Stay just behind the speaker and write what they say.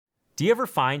Do you ever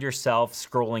find yourself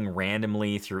scrolling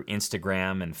randomly through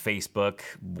Instagram and Facebook,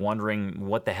 wondering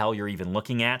what the hell you're even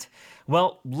looking at?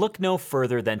 Well, look no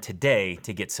further than today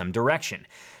to get some direction,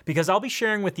 because I'll be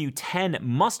sharing with you 10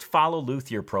 must-follow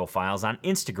luthier profiles on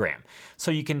Instagram, so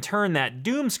you can turn that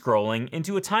doom scrolling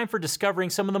into a time for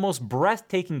discovering some of the most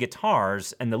breathtaking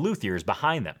guitars and the luthiers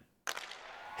behind them.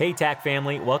 Hey TAC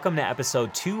family, welcome to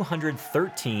episode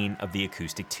 213 of the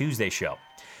Acoustic Tuesday Show.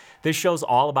 This show's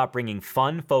all about bringing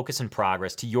fun, focus, and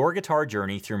progress to your guitar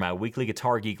journey through my weekly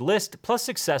Guitar Geek list, plus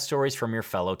success stories from your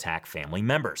fellow TAC family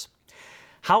members.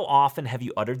 How often have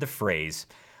you uttered the phrase,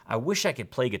 "I wish I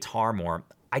could play guitar more,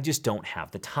 I just don't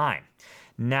have the time"?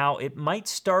 Now, it might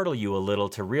startle you a little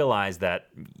to realize that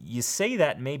you say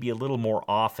that maybe a little more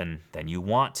often than you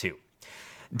want to.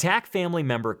 TAC family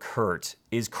member Kurt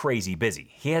is crazy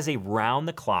busy. He has a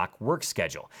round-the-clock work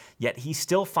schedule, yet he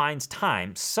still finds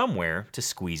time somewhere to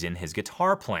squeeze in his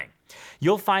guitar playing.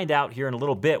 You'll find out here in a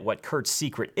little bit what Kurt's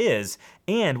secret is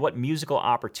and what musical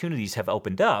opportunities have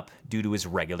opened up due to his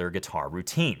regular guitar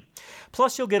routine.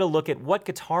 Plus, you'll get a look at what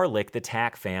guitar lick the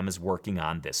TAC fam is working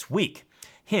on this week.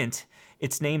 Hint,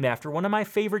 it's named after one of my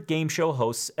favorite game show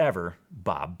hosts ever,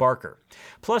 Bob Barker.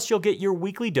 Plus, you'll get your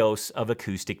weekly dose of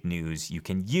acoustic news you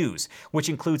can use, which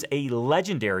includes a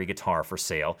legendary guitar for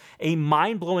sale, a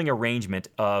mind-blowing arrangement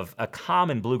of a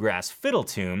common bluegrass fiddle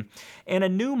tune, and a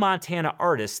new Montana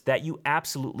artist that you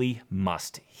absolutely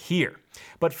must hear.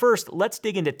 But first, let's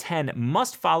dig into 10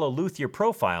 must-follow luthier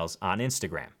profiles on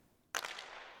Instagram.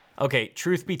 Okay,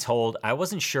 truth be told, I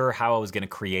wasn't sure how I was going to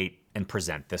create and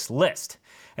present this list.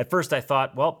 At first I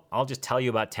thought, well, I'll just tell you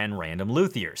about 10 random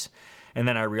luthiers. And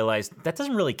then I realized that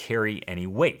doesn't really carry any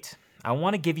weight. I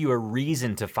want to give you a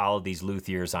reason to follow these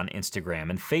luthiers on Instagram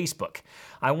and Facebook.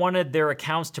 I wanted their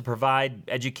accounts to provide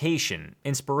education,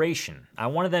 inspiration. I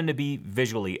wanted them to be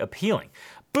visually appealing.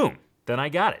 Boom, then I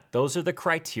got it. Those are the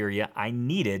criteria I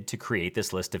needed to create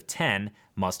this list of 10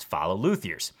 must-follow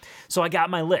luthiers. So I got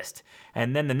my list.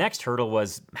 And then the next hurdle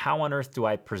was, how on earth do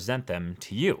I present them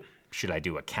to you? Should I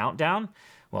do a countdown?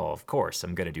 Well, of course,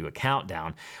 I'm going to do a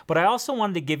countdown. But I also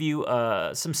wanted to give you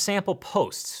some sample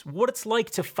posts, what it's like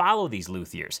to follow these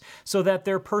luthiers, so that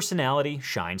their personality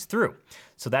shines through.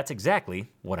 So that's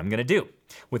exactly what I'm going to do.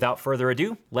 Without further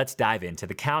ado, let's dive into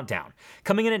the countdown.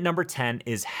 Coming in at number 10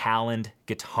 is Halland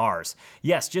Guitars.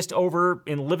 Yes, just over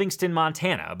in Livingston,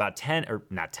 Montana, about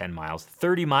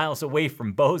 30 miles away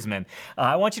from Bozeman.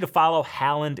 I want you to follow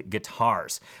Halland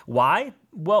Guitars. Why?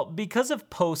 Well, because of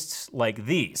posts like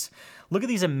these. Look at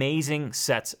these amazing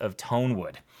sets of tone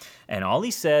wood. And all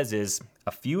he says is,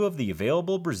 a few of the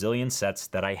available Brazilian sets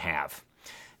that I have.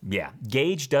 Yeah,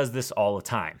 Gage does this all the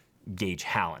time. Gage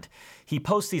Halland. He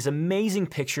posts these amazing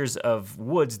pictures of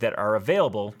woods that are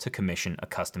available to commission a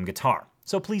custom guitar.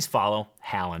 So please follow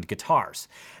Halland Guitars.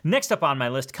 Next up on my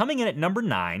list, coming in at number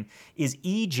 9, is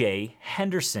E.J.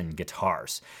 Henderson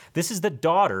Guitars. This is the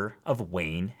daughter of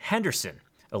Wayne Henderson.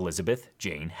 Elizabeth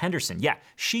Jane Henderson. Yeah,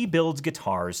 she builds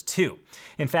guitars too.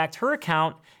 In fact, her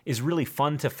account is really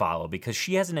fun to follow because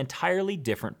she has an entirely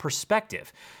different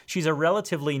perspective. She's a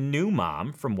relatively new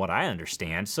mom, from what I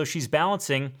understand, so she's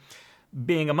balancing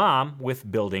being a mom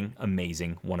with building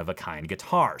amazing one-of-a-kind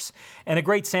guitars. And a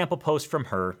great sample post from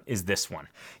her is this one.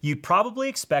 You'd probably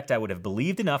expect I would have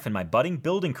believed enough in my budding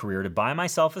building career to buy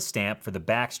myself a stamp for the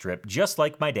backstrip just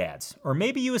like my dad's. Or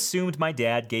maybe you assumed my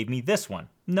dad gave me this one.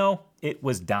 No, it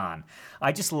was Don.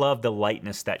 I just love the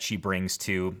lightness that she brings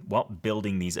to, well,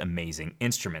 building these amazing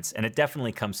instruments, and it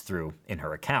definitely comes through in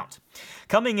her account.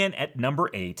 Coming in at number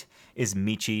 8 is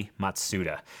Michi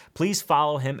Matsuda. Please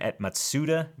follow him at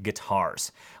Matsuda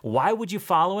Guitars. Why would you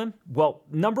follow him? Well,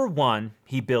 number 1,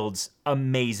 he builds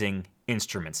amazing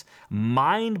instruments,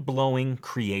 mind-blowing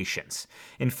creations.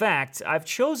 In fact, I've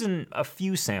chosen a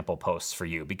few sample posts for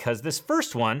you because this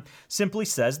first one simply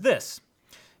says this: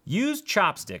 used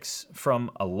chopsticks from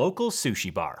a local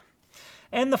sushi bar.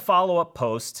 And the follow-up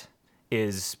post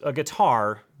is a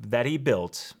guitar that he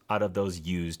built out of those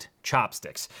used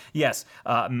chopsticks. Yes,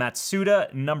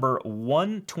 Matsuda number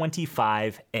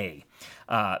 125A.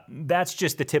 That's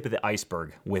just the tip of the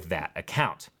iceberg with that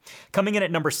account. Coming in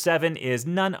at number 7 is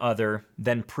none other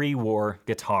than Pre-War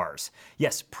Guitars.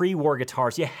 Yes, Pre-War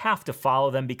Guitars. You have to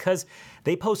follow them because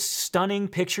they post stunning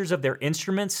pictures of their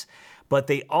instruments, but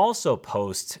they also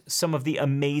post some of the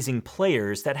amazing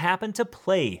players that happen to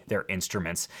play their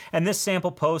instruments. And this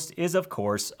sample post is, of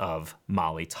course, of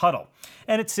Molly Tuttle.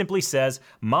 And it simply says,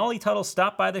 Molly Tuttle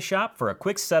stopped by the shop for a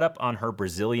quick setup on her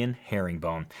Brazilian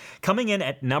herringbone. Coming in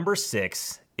at number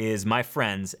 6 is my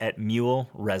friends at Mule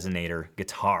Resonator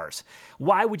Guitars.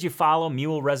 Why would you follow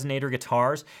Mule Resonator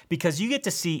Guitars? Because you get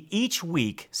to see each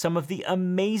week some of the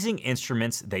amazing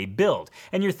instruments they build.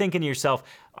 And you're thinking to yourself,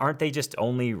 aren't they just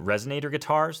only resonator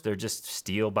guitars? They're just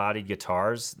steel-bodied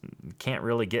guitars. Can't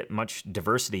really get much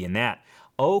diversity in that.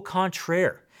 Au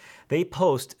contraire. They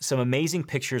post some amazing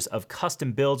pictures of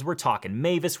custom builds. We're talking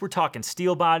Mavis, we're talking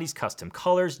steel bodies, custom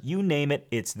colors, you name it,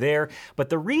 it's there. But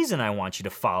the reason I want you to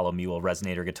follow Mule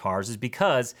Resonator Guitars is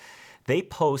because they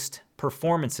post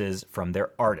performances from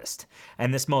their artist.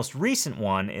 And this most recent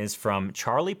one is from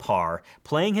Charlie Parr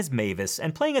playing his Mavis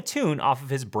and playing a tune off of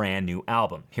his brand new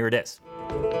album. Here it is.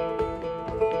 Have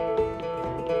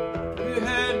you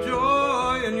had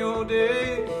joy in your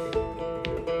days,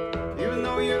 even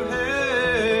though you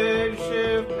had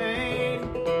champagne,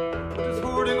 just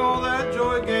hoarding all that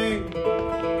joy gained,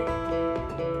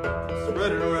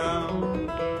 spread it around,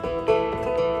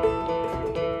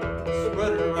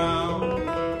 spread it around,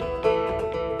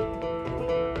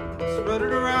 spread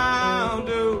it around,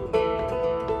 dude.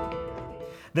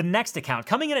 The next account,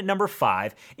 coming in at number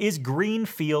 5, is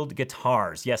Greenfield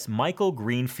Guitars. Yes, Michael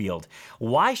Greenfield.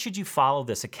 Why should you follow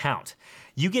this account?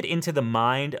 You get into the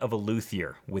mind of a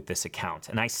luthier with this account.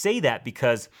 And I say that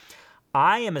because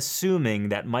I am assuming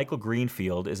that Michael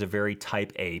Greenfield is a very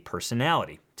type A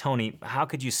personality. Tony, how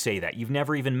could you say that? You've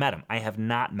never even met him. I have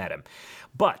not met him.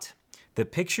 But the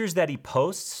pictures that he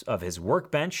posts of his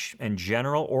workbench and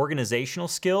general organizational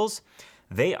skills,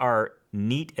 they are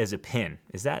neat as a pin.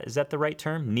 Is that the right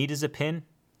term? Neat as a pin?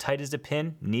 Tight as a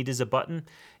pin? Neat as a button?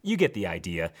 You get the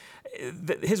idea.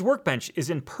 His workbench is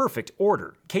in perfect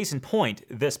order. Case in point,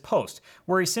 this post,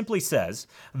 where he simply says,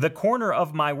 "The corner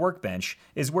of my workbench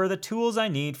is where the tools I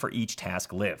need for each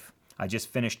task live. I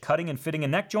just finished cutting and fitting a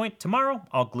neck joint. Tomorrow,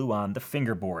 I'll glue on the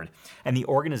fingerboard." And the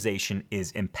organization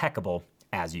is impeccable,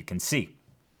 as you can see.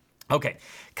 Okay,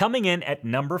 coming in at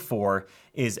number 4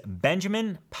 is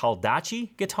Benjamin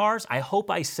Paldacci Guitars. I hope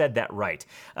I said that right.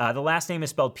 The last name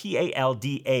is spelled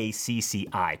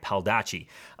P-A-L-D-A-C-C-I, Paldacci.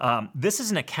 This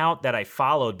is an account that I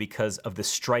followed because of the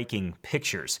striking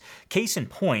pictures. Case in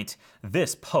point,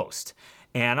 this post.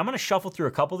 And I'm gonna shuffle through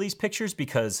a couple of these pictures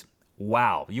because,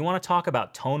 wow, you wanna talk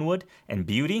about tone wood and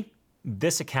beauty?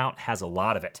 This account has a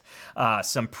lot of it.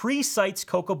 Some pre-Sites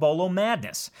Cocobolo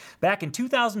madness. Back in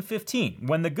 2015,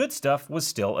 when the good stuff was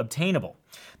still obtainable.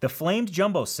 The Flamed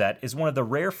Jumbo set is one of the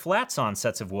rare flat-sawn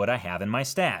sets of wood I have in my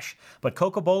stash, but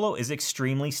Cocobolo is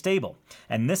extremely stable,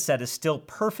 and this set is still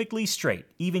perfectly straight,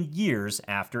 even years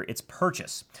after its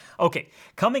purchase. Okay,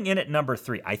 coming in at number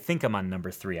 3, I think I'm on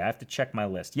number 3, I have to check my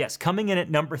list. Yes, coming in at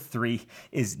number 3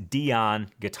 is Dion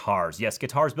Guitars. Yes,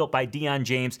 guitars built by Dion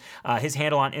James. His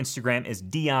handle on Instagram is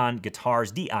Dion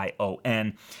Guitars,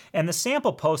 D-I-O-N, and the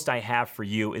sample post I have for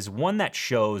you is one that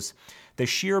shows the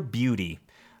sheer beauty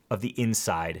of the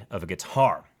inside of a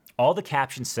guitar. All the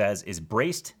caption says is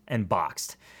braced and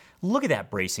boxed. Look at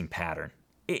that bracing pattern.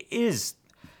 It's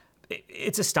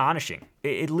astonishing.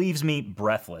 It leaves me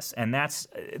breathless, and that's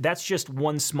just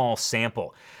one small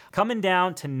sample. Coming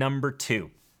down to number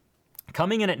 2.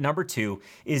 Coming in at number 2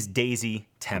 is Daisy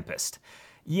Tempest.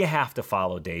 You have to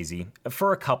follow Daisy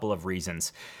for a couple of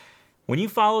reasons. When you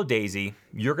follow Daisy,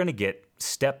 you're gonna get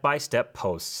step-by-step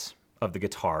posts of the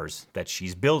guitars that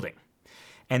she's building,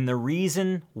 and the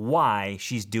reason why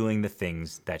she's doing the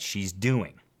things that she's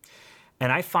doing.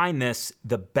 And I find this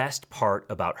the best part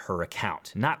about her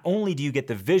account. Not only do you get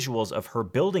the visuals of her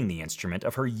building the instrument,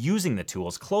 of her using the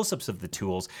tools, close-ups of the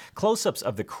tools, close-ups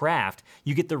of the craft,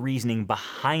 you get the reasoning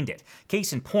behind it.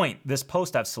 Case in point, this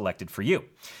post I've selected for you.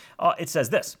 It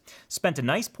says this: "Spent a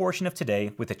nice portion of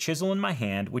today with a chisel in my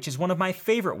hand, which is one of my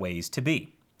favorite ways to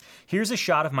be. Here's a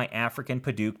shot of my African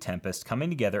Padauk Tempest coming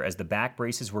together as the back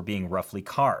braces were being roughly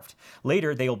carved.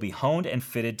 Later, they will be honed and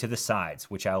fitted to the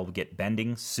sides, which I will get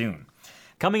bending soon."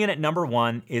 Coming in at number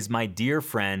 1 is my dear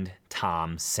friend,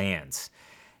 Tom Sands.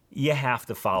 You have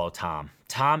to follow Tom.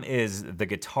 Tom is the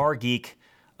guitar geek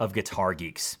of guitar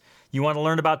geeks. You want to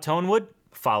learn about tone wood?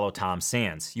 Follow Tom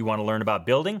Sands. You want to learn about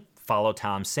building? Follow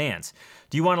Tom Sands.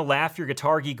 Do you want to laugh your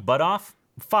guitar geek butt off?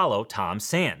 Follow Tom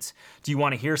Sands. Do you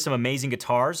want to hear some amazing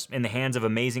guitars in the hands of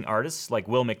amazing artists like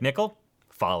Will McNichol?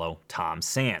 Follow Tom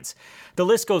Sands. The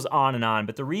list goes on,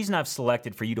 but the reason I've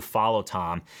selected for you to follow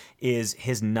Tom is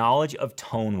his knowledge of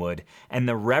tone wood and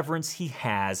the reverence he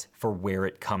has for where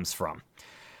it comes from.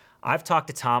 I've talked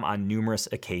to Tom on numerous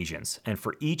occasions, and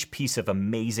for each piece of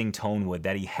amazing tone wood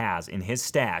that he has in his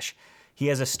stash, he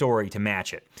has a story to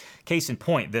match it. Case in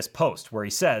point, this post where he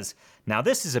says, "Now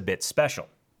this is a bit special.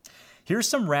 Here's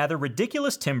some rather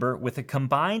ridiculous timber with a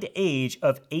combined age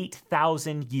of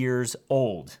 8,000 years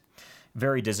old."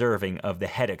 very deserving of the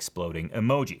head exploding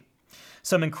emoji.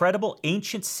 Some incredible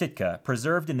ancient Sitka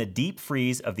preserved in the deep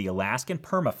freeze of the Alaskan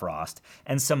permafrost,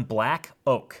 and some black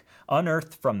oak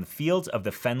unearthed from the fields of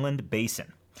the Fenland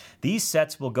Basin. These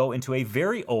sets will go into a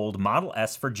very old Model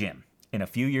S for Jim in a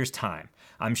few years' time.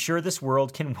 I'm sure this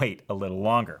world can wait a little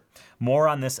longer. More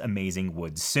on this amazing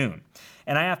wood soon.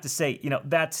 And I have to say,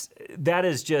 that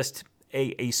is just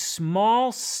a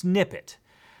small snippet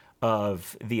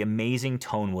of the amazing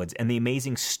Tonewoods and the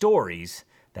amazing stories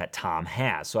that Tom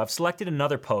has. So I've selected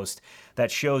another post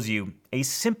that shows you a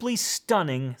simply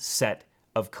stunning set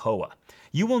of koa.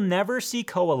 You will never see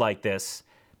koa like this,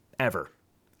 ever,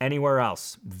 anywhere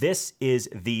else. This is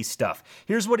the stuff.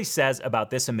 Here's what he says about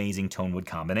this amazing Tonewood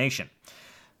combination.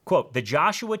 Quote, "The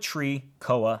Joshua tree,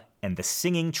 koa, and the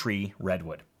singing tree,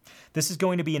 redwood. This is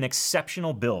going to be an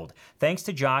exceptional build. Thanks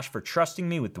to Josh for trusting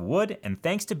me with the wood, and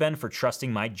thanks to Ben for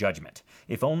trusting my judgment.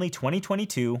 If only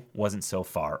 2022 wasn't so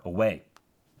far away."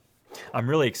 I'm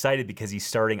really excited because he's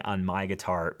starting on my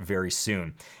guitar very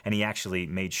soon, and he actually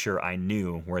made sure I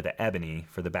knew where the ebony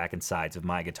for the back and sides of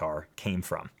my guitar came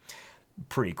from.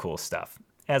 Pretty cool stuff.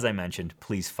 As I mentioned,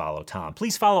 please follow Tom.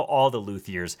 Please follow all the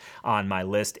luthiers on my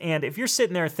list, and if you're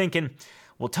sitting there thinking,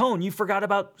 well, Tone, you forgot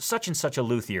about such and such a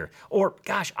luthier, or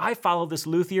gosh, I follow this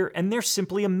luthier and they're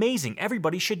simply amazing.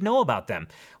 Everybody should know about them.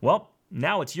 Well,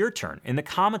 now it's your turn. In the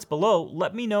comments below,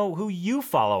 let me know who you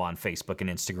follow on Facebook and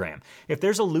Instagram. If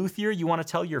there's a luthier you want to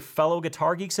tell your fellow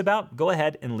guitar geeks about, go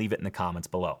ahead and leave it in the comments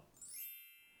below.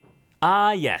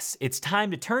 Ah yes, it's time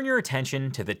to turn your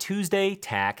attention to the Tuesday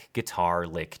Tack Guitar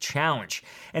Lick Challenge.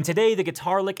 And today the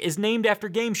guitar lick is named after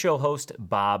game show host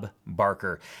Bob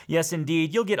Barker. Yes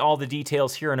indeed, you'll get all the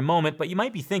details here in a moment, but you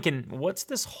might be thinking, what's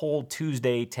this whole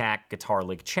Tuesday Tack Guitar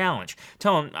Lick Challenge?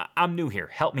 Tone, I'm new here,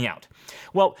 help me out.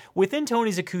 Well, within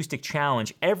Tony's Acoustic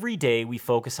Challenge, every day we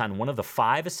focus on one of the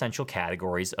 5 essential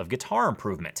categories of guitar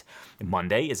improvement.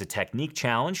 Monday is a technique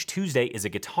challenge, Tuesday is a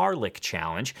guitar lick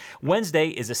challenge, Wednesday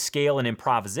is a scale and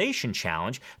improvisation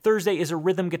challenge, Thursday is a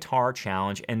rhythm guitar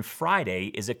challenge, and Friday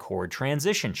is a chord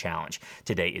transition challenge.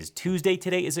 Today is Tuesday,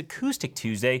 today is Acoustic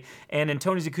Tuesday, and in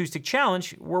Tony's Acoustic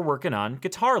Challenge, we're working on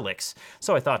guitar licks.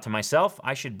 So I thought to myself,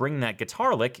 I should bring that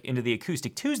guitar lick into the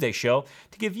Acoustic Tuesday show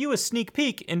to give you a sneak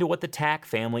peek into what the Tack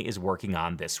family is working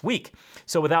on this week.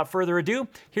 So without further ado,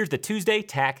 here's the Tuesday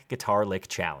Tack Guitar Lick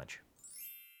Challenge.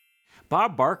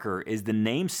 Bob Barker is the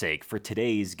namesake for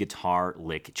today's Guitar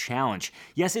Lick Challenge.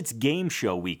 Yes, it's game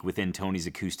show week within Tony's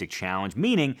Acoustic Challenge,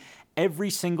 meaning every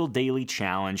single daily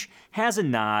challenge has a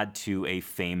nod to a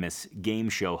famous game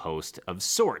show host of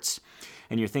sorts.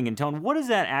 And you're thinking, Tone, what does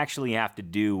that actually have to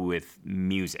do with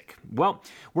music? Well,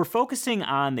 we're focusing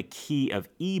on the key of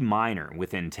E minor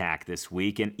within Tack this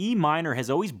week, and E minor has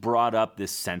always brought up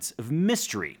this sense of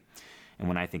mystery. And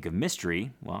when I think of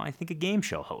mystery, well, I think of game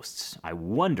show hosts. I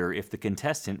wonder if the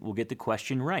contestant will get the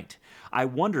question right. I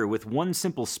wonder, with one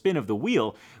simple spin of the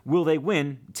wheel, will they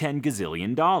win $10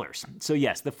 gazillion? So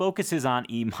yes, the focus is on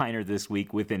E minor this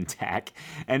week within Tack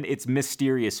and its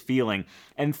mysterious feeling.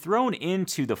 And thrown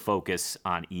into the focus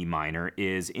on E minor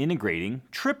is integrating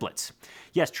triplets.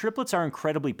 Yes, triplets are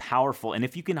incredibly powerful, and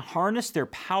if you can harness their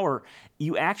power,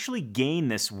 you actually gain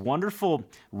this wonderful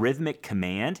rhythmic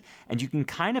command, and you can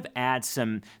kind of add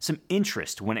some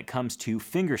interest when it comes to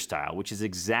fingerstyle, which is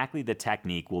exactly the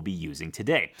technique we'll be using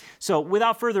today. So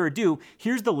without further ado,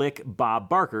 here's the lick Bob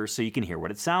Barker so you can hear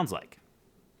what it sounds like.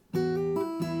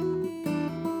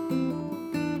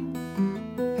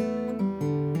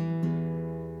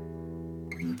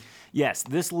 Yes,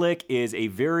 this lick is a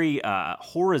very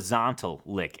horizontal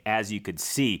lick, as you could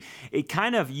see. It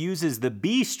kind of uses the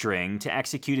B string to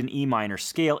execute an E minor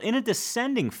scale in a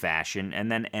descending fashion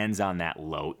and then ends on that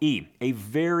low E. A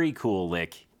very cool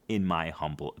lick, in my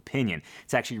humble opinion.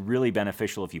 It's actually really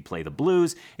beneficial if you play the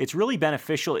blues. It's really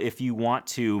beneficial if you want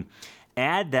to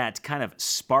add that kind of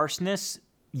sparseness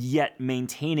yet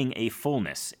maintaining a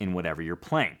fullness in whatever you're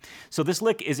playing. So this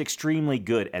lick is extremely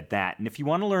good at that. And if you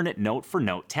want to learn it note for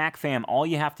note, Tack Fam, all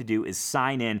you have to do is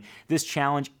sign in. This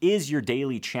challenge is your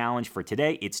daily challenge for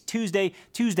today. It's Tuesday.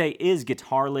 Tuesday is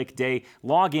Guitar Lick Day.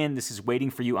 Log in. This is waiting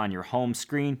for you on your home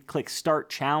screen. Click Start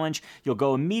Challenge. You'll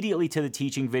go immediately to the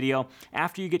teaching video.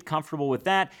 After you get comfortable with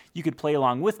that, you could play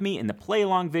along with me in the play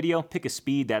along video. Pick a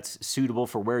speed that's suitable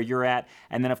for where you're at.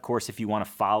 And then, of course, if you want to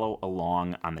follow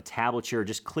along on the tablature,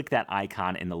 just click that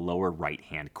icon in the lower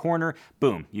right-hand corner.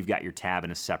 Boom, you've got your tab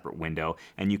in a separate window,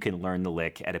 and you can learn the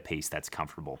lick at a pace that's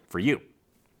comfortable for you.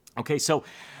 Okay, so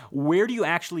where do you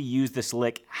actually use this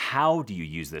lick? How do you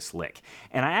use this lick?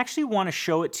 And I actually want to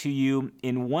show it to you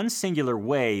in one singular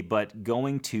way, but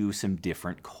going to some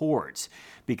different chords,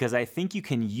 because I think you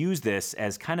can use this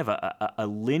as kind of a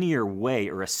linear way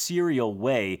or a serial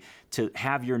way to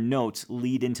have your notes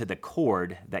lead into the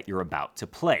chord that you're about to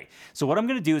play. So what I'm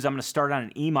going to do is I'm going to start on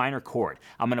an E minor chord.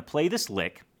 I'm going to play this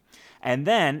lick. And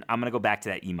then I'm going to go back to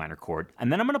that E minor chord,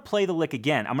 and then I'm going to play the lick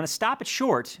again. I'm going to stop it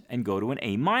short and go to an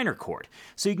A minor chord.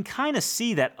 So you can kind of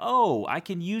see that, oh, I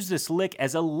can use this lick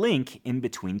as a link in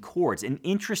between chords, an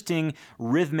interesting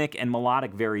rhythmic and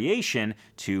melodic variation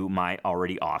to my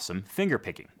already awesome finger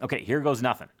picking. Okay, here goes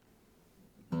nothing.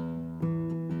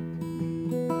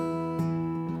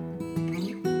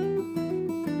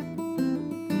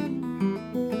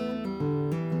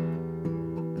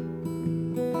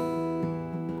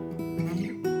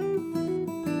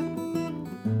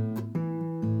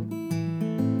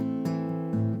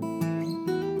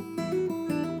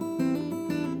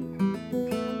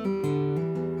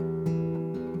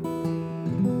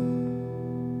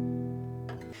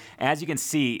 As you can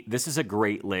see, this is a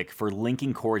great lick for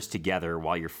linking chords together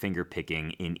while you're finger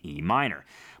picking in E minor.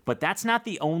 But that's not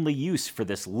the only use for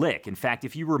this lick. In fact,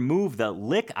 if you remove the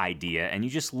lick idea and you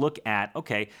just look at,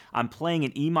 okay, I'm playing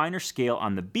an E minor scale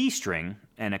on the B string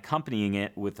and accompanying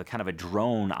it with a kind of a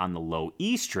drone on the low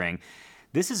E string,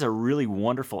 this is a really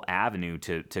wonderful avenue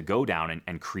to go down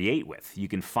and create with. You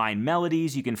can find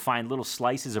melodies, you can find little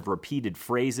slices of repeated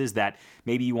phrases that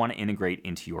maybe you want to integrate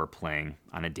into your playing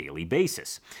on a daily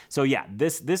basis. So yeah,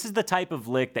 this is the type of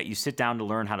lick that you sit down to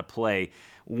learn how to play.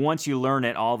 Once you learn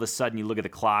it, all of a sudden you look at the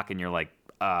clock and you're like,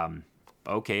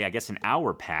 okay, I guess an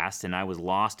hour passed and I was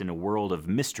lost in a world of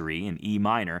mystery in E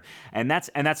minor. And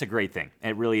that's a great thing.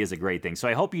 It really is a great thing. So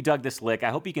I hope you dug this lick. I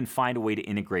hope you can find a way to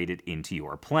integrate it into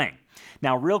your playing.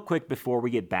 Now, real quick before we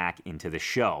get back into the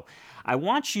show, I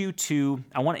want to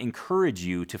encourage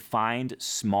you to find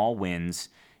small wins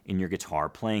in your guitar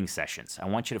playing sessions. I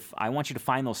want you to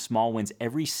find those small wins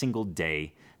every single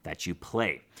day that you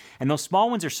play. And those small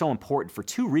wins are so important for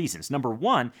two reasons. Number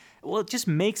one, well, it just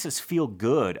makes us feel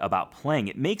good about playing.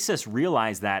 It makes us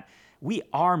realize that we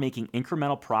are making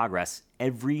incremental progress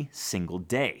every single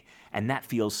day, and that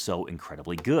feels so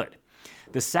incredibly good.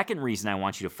 The second reason I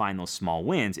want you to find those small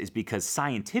wins is because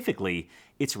scientifically,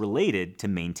 it's related to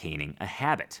maintaining a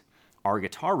habit. Our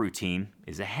guitar routine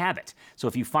is a habit. So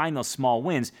if you find those small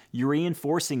wins, you're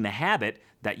reinforcing the habit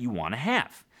that you want to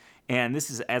have. And this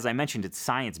is, as I mentioned, it's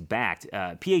science-backed.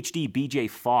 PhD BJ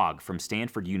Fogg from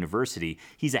Stanford University,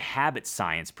 he's a habit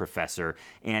science professor,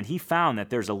 and he found that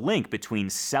there's a link between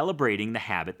celebrating the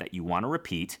habit that you want to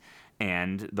repeat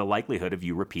and the likelihood of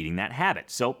you repeating that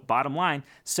habit. So, bottom line,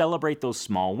 celebrate those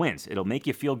small wins. It'll make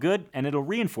you feel good, and it'll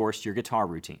reinforce your guitar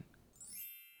routine.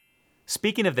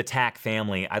 Speaking of the TAC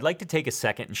family, I'd like to take a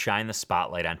second and shine the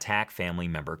spotlight on TAC family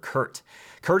member Kurt.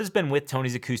 Kurt has been with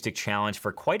Tony's Acoustic Challenge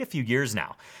for quite a few years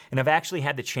now, and I've actually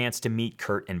had the chance to meet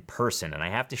Kurt in person, and I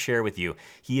have to share with you,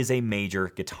 he is a major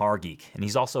guitar geek, and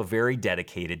he's also very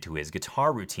dedicated to his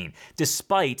guitar routine,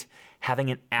 despite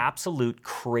having an absolute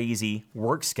crazy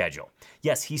work schedule.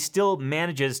 Yes, he still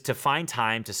manages to find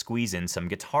time to squeeze in some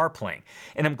guitar playing.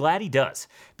 And I'm glad he does,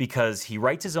 because he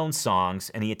writes his own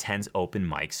songs and he attends open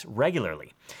mics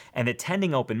regularly. And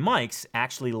attending open mics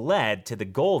actually led to the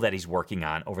goal that he's working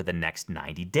on over the next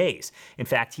 90 days. In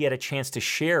fact, he had a chance to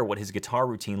share what his guitar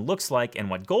routine looks like and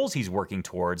what goals he's working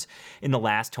towards in the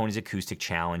last Tony's Acoustic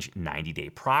Challenge 90-day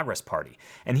progress party.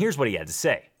 And here's what he had to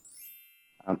say.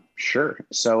 Sure.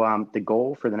 So the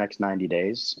goal for the next 90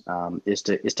 days is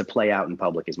to play out in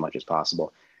public as much as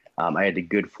possible. I had the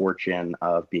good fortune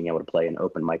of being able to play an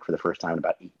open mic for the first time in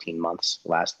about 18 months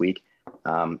last week.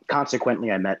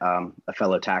 Consequently, I met a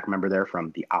fellow TAC member there from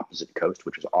the opposite coast,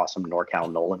 which was awesome,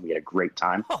 NorCal Nolan. We had a great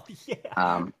time. Oh,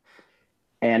 yeah.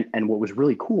 And what was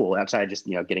really cool, outside of just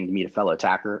getting to meet a fellow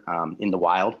TACer in the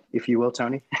wild, if you will,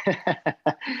 Tony,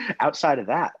 outside of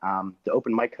that, the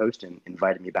open mic host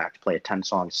invited me back to play a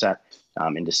 10-song set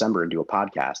in December and do a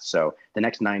podcast. So the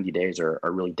next 90 days are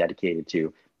really dedicated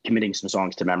to committing some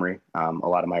songs to memory, a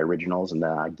lot of my originals,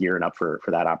 and gearing up for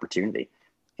that opportunity.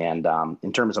 And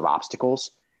in terms of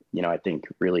obstacles, I think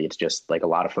really it's just like a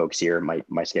lot of folks here,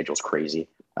 my schedule's crazy.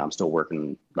 I'm still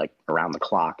working like around the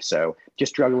clock. So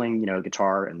just juggling,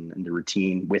 guitar and the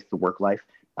routine with the work life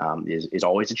is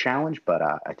always a challenge, but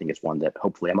I think it's one that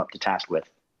hopefully I'm up to task with.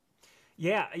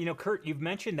 Yeah. Kurt, you've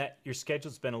mentioned that your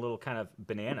schedule's been a little kind of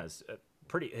bananas.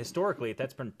 Historically,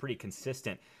 that's been pretty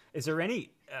consistent. Is there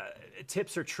any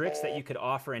tips or tricks that you could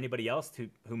offer anybody else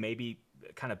who may be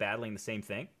kind of battling the same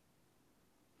thing?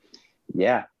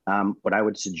 Yeah. What I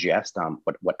would suggest,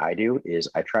 what I do is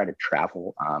I try to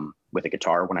travel with a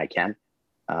guitar when I can,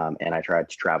 and I try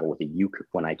to travel with a uke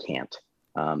when I can't.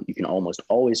 You can almost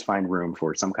always find room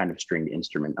for some kind of stringed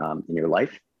instrument in your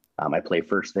life. I play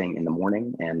first thing in the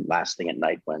morning and last thing at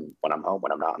night when I'm home,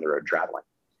 when I'm not on the road traveling.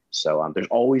 So there's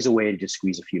always a way to just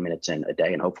squeeze a few minutes in a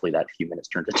day, and hopefully that few minutes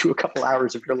turns into a couple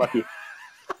hours if you're lucky.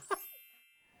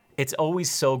 It's always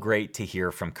so great to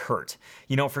hear from Kurt.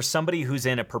 You know, for somebody who's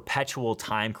in a perpetual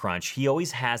time crunch, he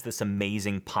always has this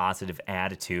amazing positive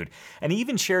attitude. And he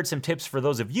even shared some tips for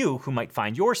those of you who might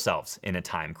find yourselves in a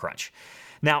time crunch.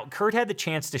 Now, Kurt had the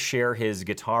chance to share his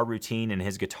guitar routine and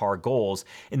his guitar goals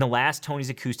in the last Tony's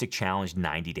Acoustic Challenge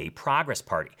 90-Day Progress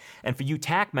Party. And for you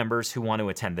TAC members who want to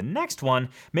attend the next one,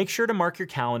 make sure to mark your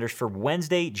calendars for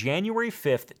Wednesday, January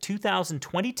 5th,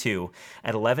 2022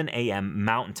 at 11 a.m.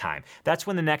 Mountain Time. That's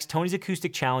when the next Tony's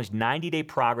Acoustic Challenge 90-Day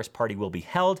Progress Party will be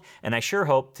held, and I sure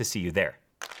hope to see you there.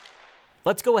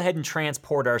 Let's go ahead and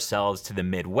transport ourselves to the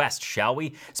Midwest, shall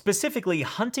we? Specifically,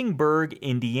 Huntingburg,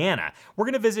 Indiana. We're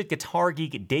going to visit guitar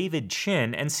geek David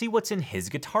Chin and see what's in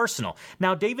his guitarsenal.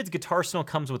 Now, David's guitarsenal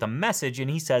comes with a message, and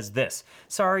he says this: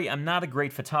 "Sorry, I'm not a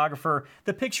great photographer.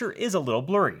 The picture is a little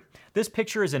blurry. This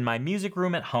picture is in my music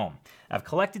room at home. I've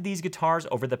collected these guitars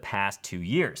over the past 2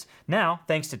 years. Now,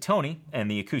 thanks to Tony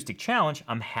and the Acoustic Challenge,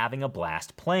 I'm having a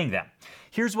blast playing them."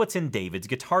 Here's what's in David's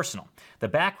guitarsenal. The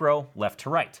back row, left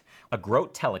to right: a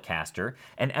Grote Telecaster,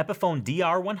 an Epiphone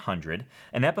DR100,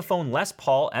 an Epiphone Les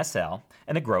Paul SL,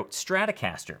 and a Grote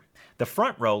Stratocaster. The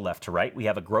front row, left to right, we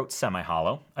have a Grote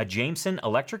Semi-Hollow, a Jameson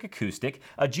Electric Acoustic,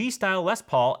 a G-Style Les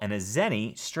Paul, and a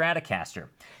Zenny Stratocaster.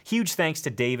 Huge thanks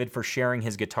to David for sharing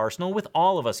his guitarsenal with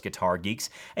all of us guitar geeks,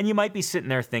 and you might be sitting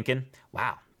there thinking,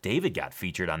 wow, David got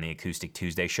featured on the Acoustic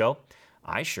Tuesday show.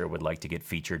 I sure would like to get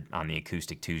featured on the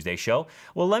Acoustic Tuesday show.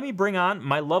 Well, let me bring on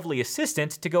my lovely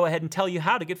assistant to go ahead and tell you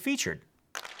how to get featured.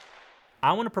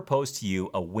 I want to propose to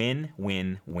you a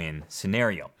win-win-win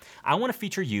scenario. I want to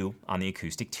feature you on the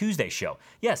Acoustic Tuesday show.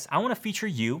 Yes, I want to feature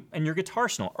you and your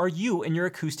guitarsenal, or you and your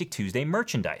Acoustic Tuesday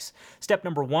merchandise. Step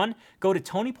number 1, go to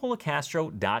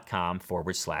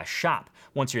tonypolicastro.com/shop.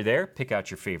 Once you're there, pick out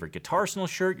your favorite guitarsenal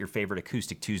shirt, your favorite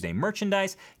Acoustic Tuesday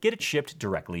merchandise, get it shipped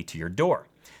directly to your door.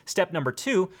 Step number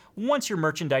 2, once your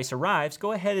merchandise arrives,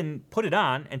 go ahead and put it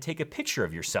on and take a picture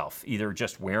of yourself, either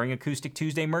just wearing Acoustic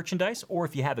Tuesday merchandise, or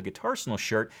if you have a guitarsenal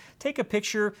shirt, take a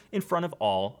picture in front of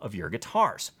all of your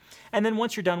guitars. And then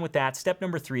once you're done with that, step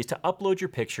number 3 is to upload your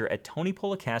picture at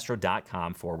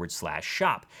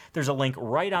tonypolicastro.com/shop. There's a link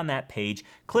right on that page.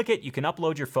 Click it, you can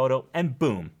upload your photo, and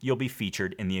boom, you'll be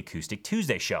featured in the Acoustic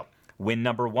Tuesday show. Win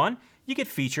number 1, you get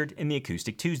featured in the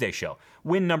Acoustic Tuesday show.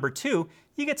 Win number 2,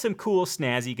 you get some cool,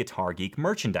 snazzy Guitar Geek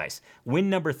merchandise. Win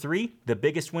number 3, the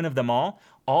biggest win of them all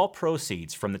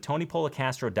proceeds from the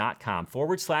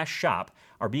tonypolicastro.com/shop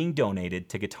are being donated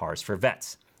to Guitars for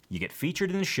Vets. You get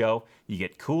featured in the show, you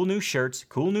get cool new shirts,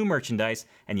 cool new merchandise,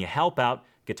 and you help out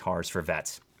Guitars for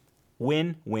Vets.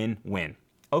 Win, win, win.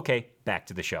 Okay, back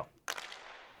to the show.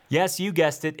 Yes, you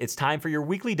guessed it, it's time for your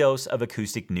weekly dose of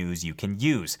acoustic news you can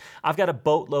use. I've got a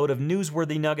boatload of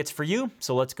newsworthy nuggets for you,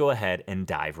 so let's go ahead and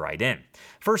dive right in.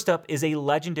 First up is a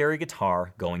legendary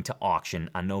guitar going to auction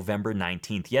on November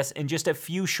 19th. Yes, in just a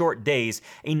few short days,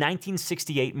 a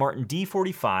 1968 Martin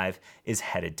D45 is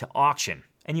headed to auction.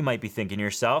 And you might be thinking to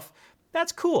yourself,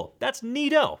 that's cool, that's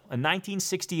neato, a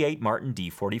 1968 Martin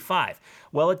D45.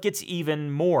 Well, it gets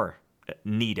even more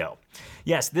neato.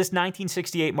 Yes, this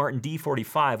 1968 Martin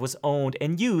D45 was owned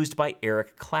and used by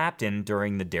Eric Clapton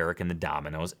during the Derek and the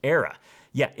Dominos era.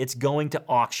 Yeah, it's going to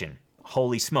auction.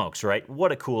 Holy smokes, right?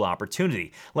 What a cool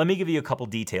opportunity. Let me give you a couple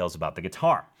details about the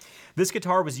guitar. This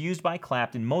guitar was used by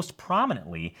Clapton most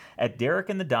prominently at Derek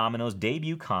and the Dominos'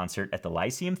 debut concert at the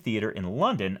Lyceum Theatre in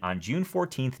London on June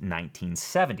 14,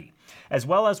 1970, as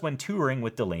well as when touring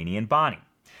with Delaney and Bonnie.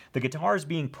 The guitar is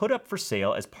being put up for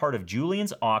sale as part of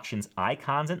Julien's Auctions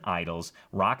Icons and Idols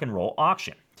Rock and Roll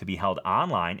Auction, to be held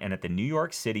online and at the New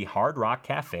York City Hard Rock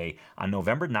Cafe on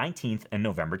November 19th and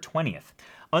November 20th.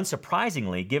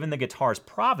 Unsurprisingly, given the guitar's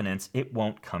provenance, it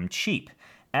won't come cheap.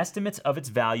 Estimates of its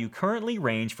value currently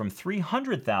range from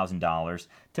 $300,000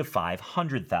 to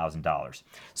 $500,000.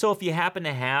 So if you happen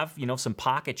to have, some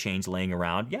pocket change laying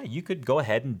around, yeah, you could go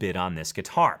ahead and bid on this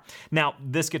guitar. Now,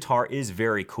 this guitar is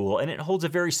very cool, and it holds a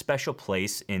very special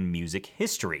place in music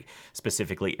history,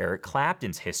 specifically Eric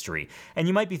Clapton's history. And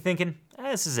you might be thinking,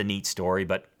 this is a neat story,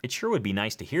 but it sure would be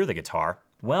nice to hear the guitar.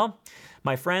 Well,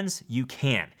 my friends, you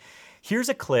can. Here's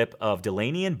a clip of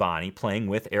Delaney and Bonnie playing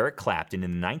with Eric Clapton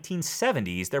in the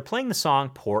 1970s. They're playing the song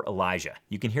Poor Elijah.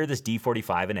 You can hear this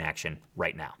D45 in action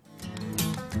right now.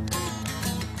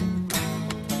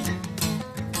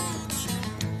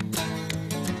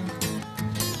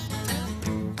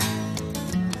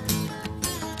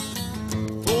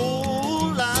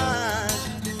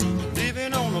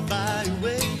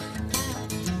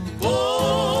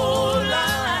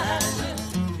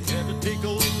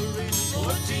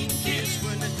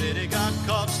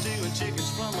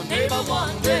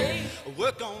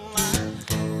 work online.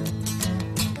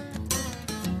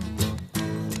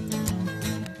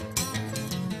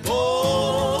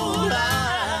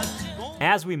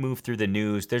 As we move through the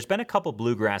news, there's been a couple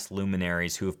bluegrass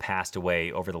luminaries who have passed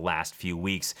away over the last few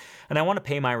weeks, and I want to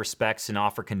pay my respects and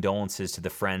offer condolences to the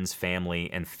friends, family,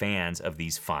 and fans of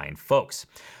these fine folks.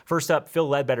 First up, Phil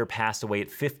Ledbetter passed away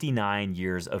at 59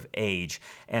 years of age,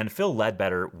 and Phil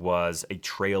Ledbetter was a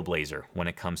trailblazer when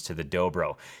it comes to the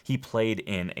dobro. He played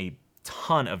in a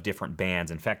ton of different bands.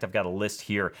 In fact, I've got a list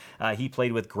here. He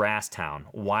played with Grasstown,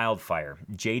 Wildfire,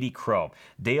 J.D. Crowe,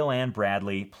 Dale Ann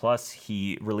Bradley, plus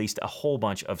he released a whole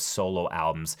bunch of solo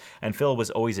albums. And Phil was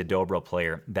always a dobro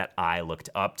player that I looked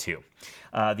up to.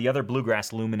 The other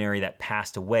bluegrass luminary that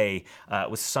passed away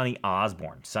was Sonny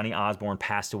Osborne. Sonny Osborne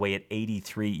passed away at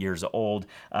 83 years old.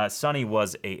 Sonny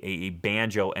was a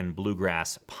banjo and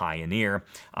bluegrass pioneer,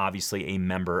 obviously a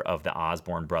member of the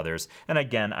Osborne brothers. And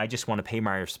again, I just want to pay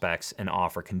my respects and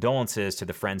offer condolences to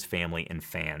the friends, family, and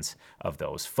fans of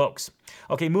those folks.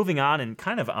 Okay, moving on, and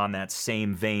kind of on that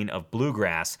same vein of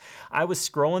bluegrass, I was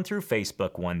scrolling through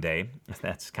Facebook one day.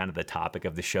 That's kind of the topic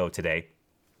of the show today.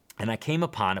 And I came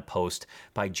upon a post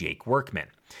by Jake Workman.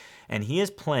 And he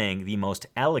is playing the most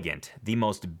elegant, the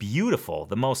most beautiful,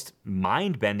 the most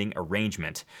mind-bending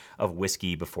arrangement of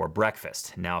Whiskey Before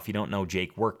Breakfast. Now, if you don't know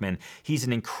Jake Workman, he's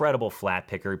an incredible flat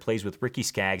picker. He plays with Ricky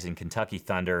Skaggs and Kentucky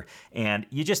Thunder, and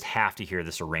you just have to hear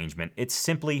this arrangement. It's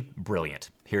simply brilliant.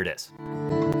 Here it is.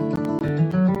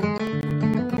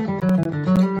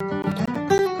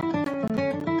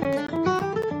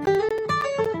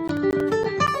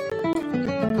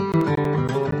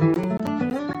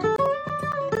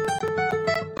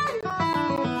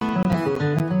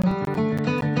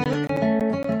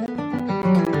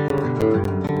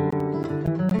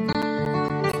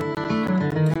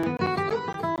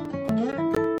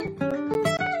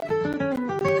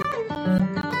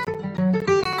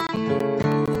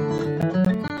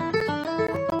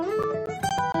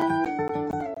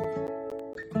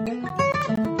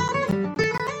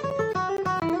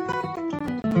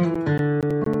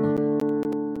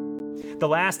 The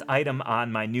last item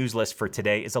on my news list for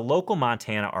today is a local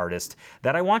Montana artist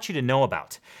that I want you to know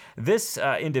about. This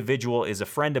individual is a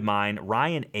friend of mine,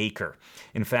 Ryan Aker.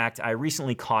 In fact, I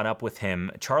recently caught up with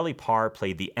him. Charlie Parr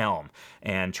played the Elm,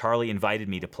 and Charlie invited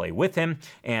me to play with him,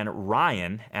 and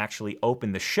Ryan actually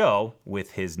opened the show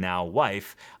with his now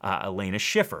wife, Elena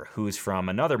Schiffer, who's from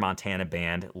another Montana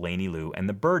band, Laney Lou and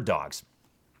the Bird Dogs.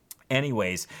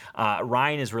 Anyways,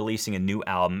 Ryan is releasing a new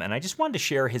album, and I just wanted to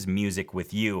share his music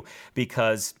with you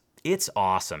because it's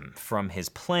awesome. From his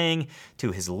playing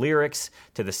to his lyrics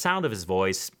to the sound of his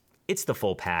voice, it's the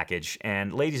full package.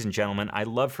 And ladies and gentlemen, I'd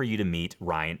love for you to meet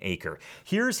Ryan Aker.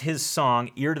 Here's his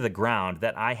song, Ear to the Ground,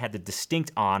 that I had the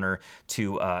distinct honor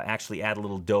to actually add a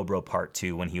little dobro part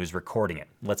to when he was recording it.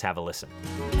 Let's have a listen.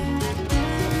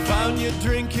 Found you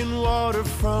drinking water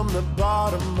from the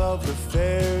bottom of the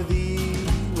fare thee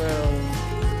well.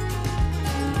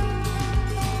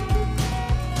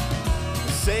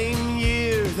 The same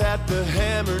year that the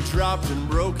hammer dropped and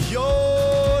broke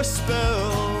your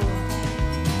spell.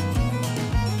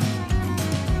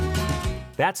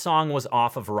 That song was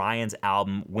off of Ryan's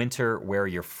album, Winter Where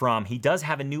You're From. He does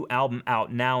have a new album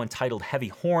out now entitled Heavy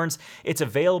Horns. It's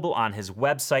available on his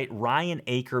website,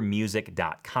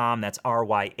 ryanakermusic.com. That's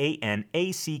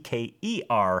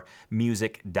RYANACKER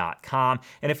music.com.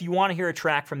 And if you want to hear a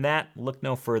track from that, look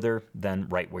no further than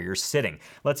Right Where You're Sitting.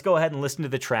 Let's go ahead and listen to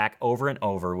the track Over and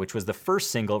Over, which was the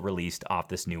first single released off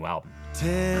this new album.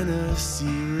 Tennessee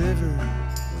River,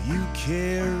 will you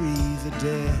carry the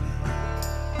dead?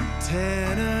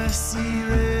 Tennessee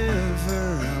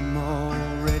River, I'm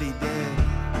already dead.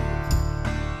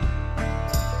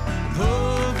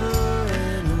 Over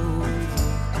and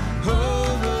over,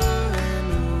 over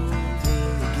and over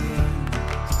again.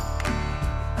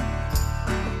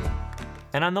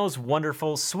 And on those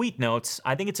wonderful, sweet notes,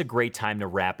 I think it's a great time to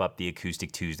wrap up the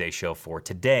Acoustic Tuesday show for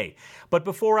today. But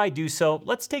before I do so,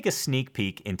 let's take a sneak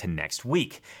peek into next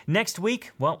week. Next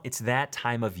week, well, it's that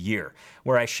time of year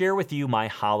where I share with you my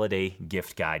holiday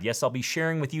gift guide. Yes, I'll be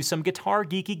sharing with you some guitar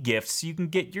geeky gifts you can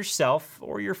get yourself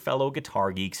or your fellow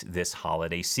guitar geeks this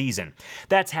holiday season.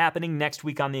 That's happening next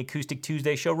week on the Acoustic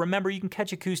Tuesday show. Remember, you can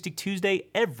catch Acoustic Tuesday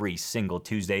every single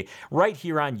Tuesday right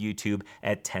here on YouTube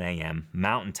at 10 a.m.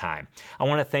 Mountain Time. I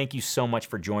want to thank you so much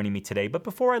for joining me today, but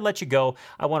before I let you go,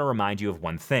 I want to remind you of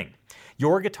one thing.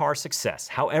 Your guitar success,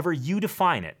 however you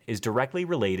define it, is directly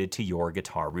related to your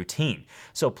guitar routine.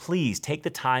 So please take the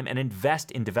time and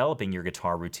invest in developing your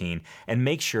guitar routine and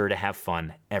make sure to have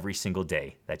fun every single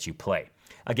day that you play.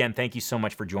 Again, thank you so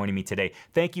much for joining me today.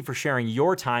 Thank you for sharing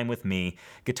your time with me.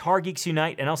 Guitar Geeks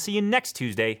Unite, and I'll see you next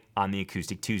Tuesday on the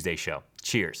Acoustic Tuesday Show.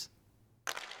 Cheers.